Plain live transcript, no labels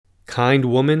Kind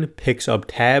woman picks up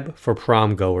tab for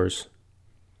prom goers.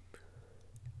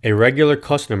 A regular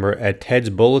customer at Ted's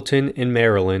Bulletin in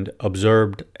Maryland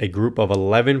observed a group of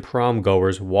 11 prom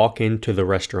goers walk into the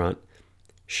restaurant.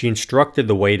 She instructed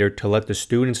the waiter to let the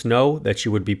students know that she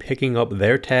would be picking up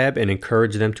their tab and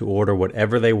encouraged them to order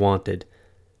whatever they wanted.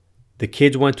 The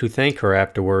kids went to thank her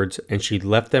afterwards, and she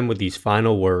left them with these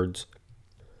final words.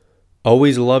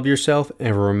 Always love yourself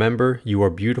and remember you are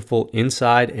beautiful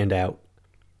inside and out.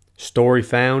 Story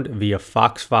found via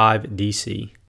Fox 5 DC.